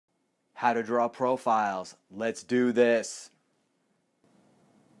how to draw profiles. Let's do this.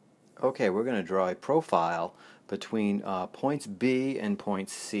 Okay, we're going to draw a profile between points B and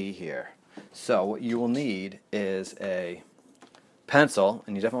point C here. So what you will need is a pencil,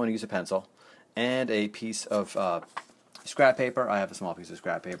 and you definitely want to use a pencil, and a piece of scrap paper. I have a small piece of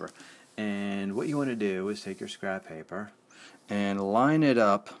scrap paper. And what you want to do is take your scrap paper and line it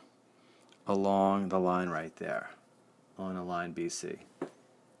up along the line right there, on the line BC.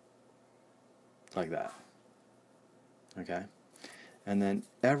 Like that. Okay? And then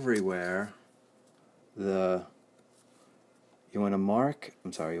everywhere you want to mark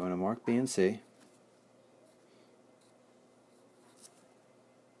B and C.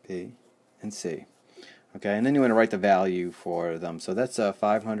 B and C. Okay, and then you want to write the value for them. So that's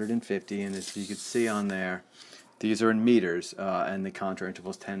 550, and as you can see on there, these are in meters, and the contour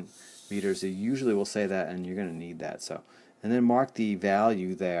interval is 10 meters. They usually will say that, and you're going to need that. So, and then mark the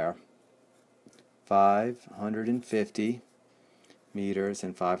value there, 550 meters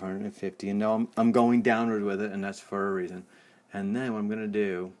and 550. And now I'm going downward with it, and that's for a reason. And then what I'm going to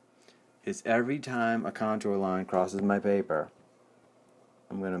do is every time a contour line crosses my paper,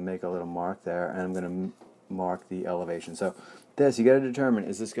 I'm going to make a little mark there, and I'm going to mark the elevation. So this, you got to determine,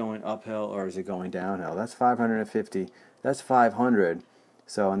 is this going uphill or is it going downhill? That's 550. That's 500.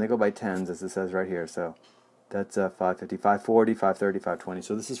 So, and they go by tens, as it says right here. So that's 550, 540, 530, 520.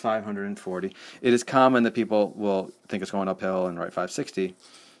 So this is 540. It is common that people will think it's going uphill and write 560,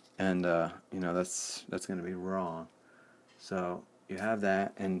 and you know, that's going to be wrong. So you have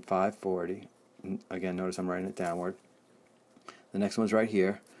that, and 540. Again, notice I'm writing it downward. The next one's right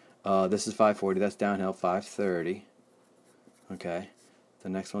here. This is 540. That's downhill. 530. Okay. The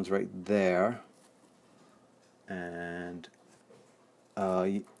next one's right there. And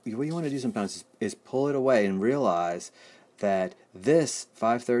what you want to do sometimes is pull it away and realize that this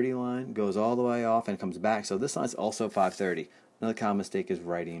 530 line goes all the way off and comes back. So this line's also 530. Another common mistake is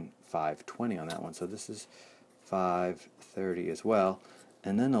writing 520 on that one. So this is 530 as well.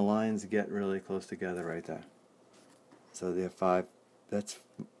 And then the lines get really close together right there. So they have that's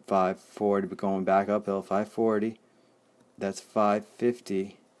 540, but going back uphill, 540. That's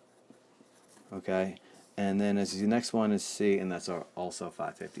 550. Okay, and then as the next one is C, and that's also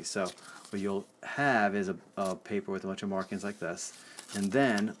 550. So what you'll have is a paper with a bunch of markings like this, and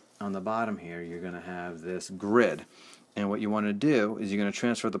then on the bottom here you're going to have this grid. And what you want to do is you're going to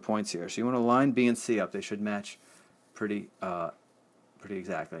transfer the points here. So you want to line B and C up. They should match pretty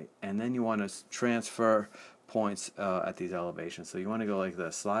exactly. And then you want to transfer points at these elevations. So you want to go like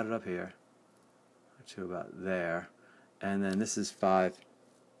this, slide it up here to about there, and then this is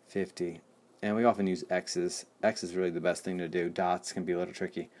 550. And we often use X's. X is really the best thing to do. Dots can be a little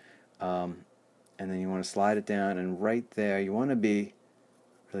tricky. And then you want to slide it down, and right there you want to be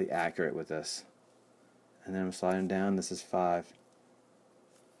really accurate with this. And then I'm sliding down. This is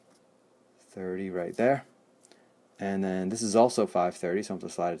 530 right there. And then this is also 530, so I don't have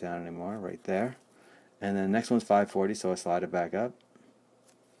to slide it down anymore, right there. And then the next one's 540, so I slide it back up.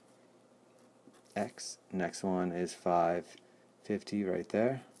 X. Next one is 550 right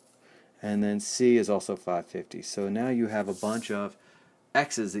there. And then C is also 550. So now you have a bunch of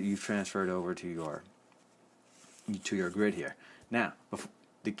X's that you've transferred over to your grid here. Now,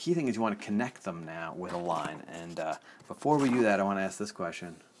 the key thing is you want to connect them now with a line. And before we do that, I want to ask this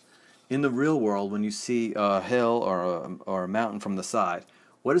question. In the real world, when you see a hill or a mountain from the side,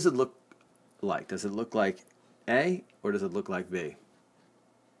 what does it look like? Does it look like A or does it look like B?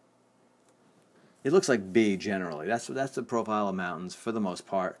 It looks like B generally. That's the profile of mountains for the most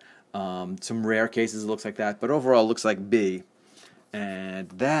part. Some rare cases it looks like that, but overall it looks like B. And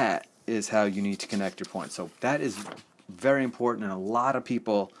that is how you need to connect your points. So that is very important, and a lot of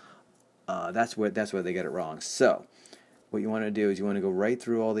people that's where they get it wrong. So what you want to do is you want to go right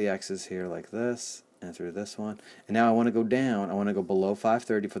through all the X's here like this, and through this one. And now I want to go down. I want to go below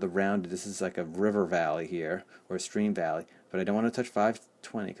 530 for the rounded. This is like a river valley here, or a stream valley. But I don't want to touch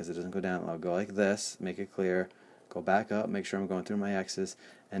 520 because it doesn't go down. I'll go like this, make it clear. Go back up, make sure I'm going through my X's.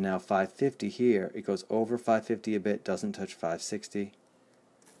 And now 550 here. It goes over 550 a bit, doesn't touch 560.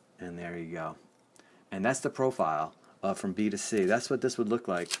 And there you go. And that's the profile from B to C. That's what this would look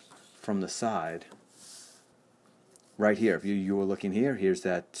like from the side. Right here, if you were looking here, here's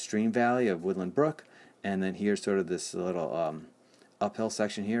that stream valley of Woodland Brook, and then here's sort of this little uphill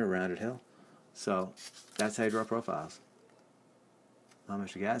section here, a rounded hill. So that's how you draw profiles. I'm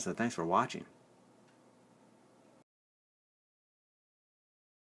Mr. Gaz, so thanks for watching.